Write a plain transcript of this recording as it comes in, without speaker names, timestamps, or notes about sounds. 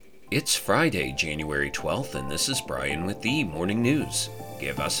It's Friday, January 12th, and this is Brian with the Morning News.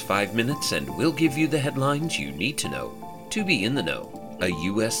 Give us 5 minutes and we'll give you the headlines you need to know to be in the know. A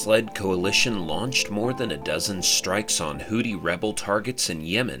U.S.-led coalition launched more than a dozen strikes on Houthi rebel targets in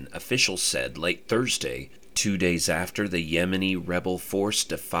Yemen, officials said late Thursday, 2 days after the Yemeni rebel force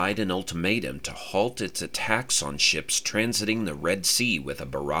defied an ultimatum to halt its attacks on ships transiting the Red Sea with a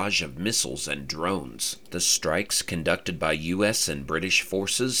barrage of missiles and drones. The strikes, conducted by U.S. and British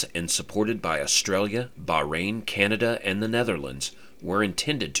forces and supported by Australia, Bahrain, Canada, and the Netherlands, were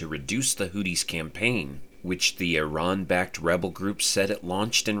intended to reduce the Houthis' campaign, which the Iran-backed rebel group said it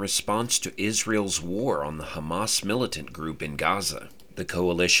launched in response to Israel's war on the Hamas militant group in Gaza. The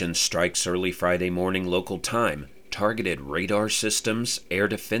coalition's strikes early Friday morning local time targeted radar systems, air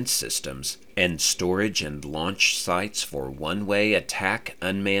defense systems, and storage and launch sites for one-way attack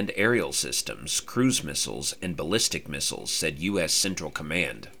unmanned aerial systems, cruise missiles, and ballistic missiles, said U.S. Central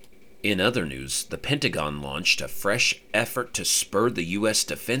Command. In other news, the Pentagon launched a fresh effort to spur the U.S.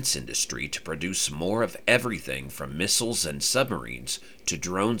 defense industry to produce more of everything from missiles and submarines to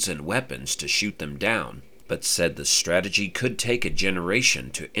drones and weapons to shoot them down, but said the strategy could take a generation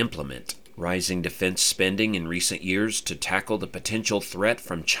to implement. Rising defense spending in recent years to tackle the potential threat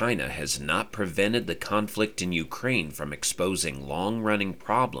from China has not prevented the conflict in Ukraine from exposing long-running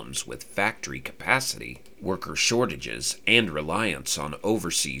problems with factory capacity, worker shortages, and reliance on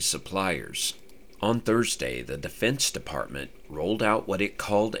overseas suppliers. On Thursday, the Defense Department rolled out what it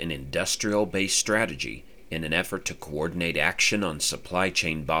called an industrial-based strategy in an effort to coordinate action on supply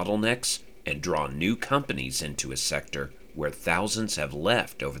chain bottlenecks and draw new companies into a sector where thousands have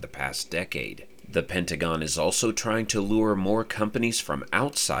left over the past decade. The Pentagon is also trying to lure more companies from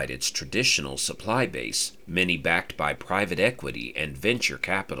outside its traditional supply base, many backed by private equity and venture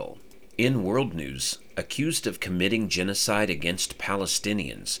capital. In world news, accused of committing genocide against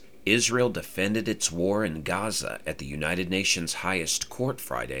Palestinians, Israel defended its war in Gaza at the United Nations highest court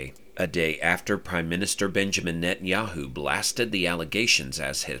Friday, a day after Prime Minister Benjamin Netanyahu blasted the allegations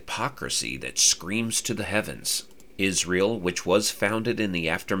as hypocrisy that screams to the heavens. Israel, which was founded in the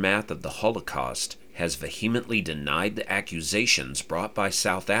aftermath of the Holocaust, has vehemently denied the accusations brought by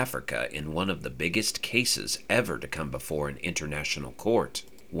South Africa in one of the biggest cases ever to come before an international court,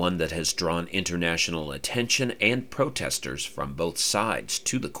 one that has drawn international attention and protesters from both sides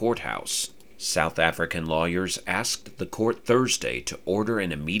to the courthouse. South African lawyers asked the court Thursday to order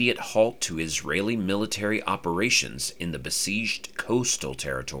an immediate halt to Israeli military operations in the besieged coastal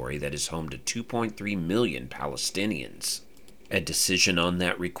territory that is home to 2.3 million Palestinians. A decision on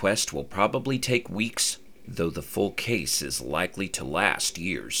that request will probably take weeks, though the full case is likely to last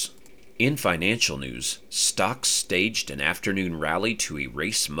years. In financial news, stocks staged an afternoon rally to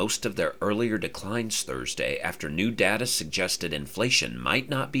erase most of their earlier declines Thursday after new data suggested inflation might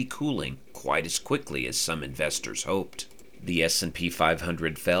not be cooling quite as quickly as some investors hoped. The S&P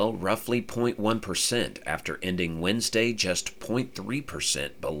 500 fell roughly 0.1% after ending Wednesday just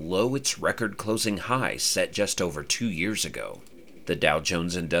 0.3% below its record-closing high set just over 2 years ago. The Dow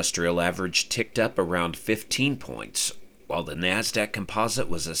Jones Industrial Average ticked up around 15 points, while the Nasdaq Composite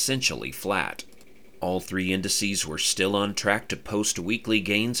was essentially flat. All three indices were still on track to post weekly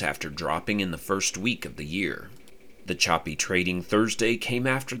gains after dropping in the first week of the year. The choppy trading Thursday came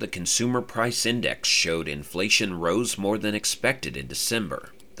after the Consumer Price Index showed inflation rose more than expected in December.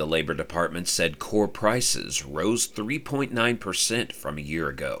 The Labor Department said core prices rose 3.9% from a year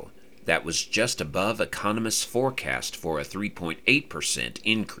ago. That was just above economists' forecast for a 3.8%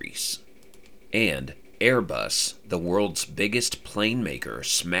 increase. And Airbus, the world's biggest plane maker,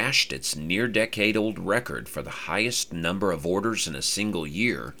 smashed its near-decade-old record for the highest number of orders in a single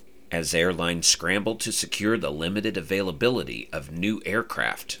year as airlines scrambled to secure the limited availability of new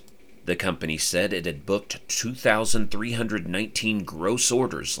aircraft. The company said it had booked 2,319 gross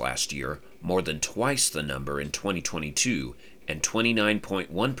orders last year, more than twice the number in 2022, and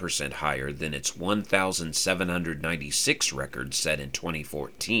 29.1% higher than its 1,796 record set in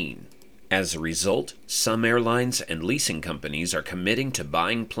 2014. As a result, some airlines and leasing companies are committing to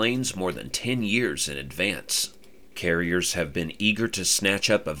buying planes more than 10 years in advance. Carriers have been eager to snatch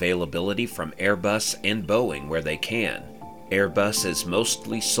up availability from Airbus and Boeing where they can. Airbus is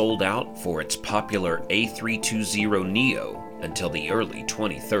mostly sold out for its popular A320neo until the early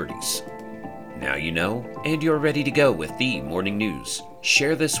 2030s. Now you know, and you're ready to go with the Morning News.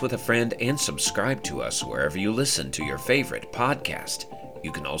 Share this with a friend and subscribe to us wherever you listen to your favorite podcast.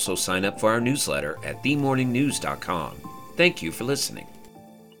 You can also sign up for our newsletter at themorningnews.com. Thank you for listening.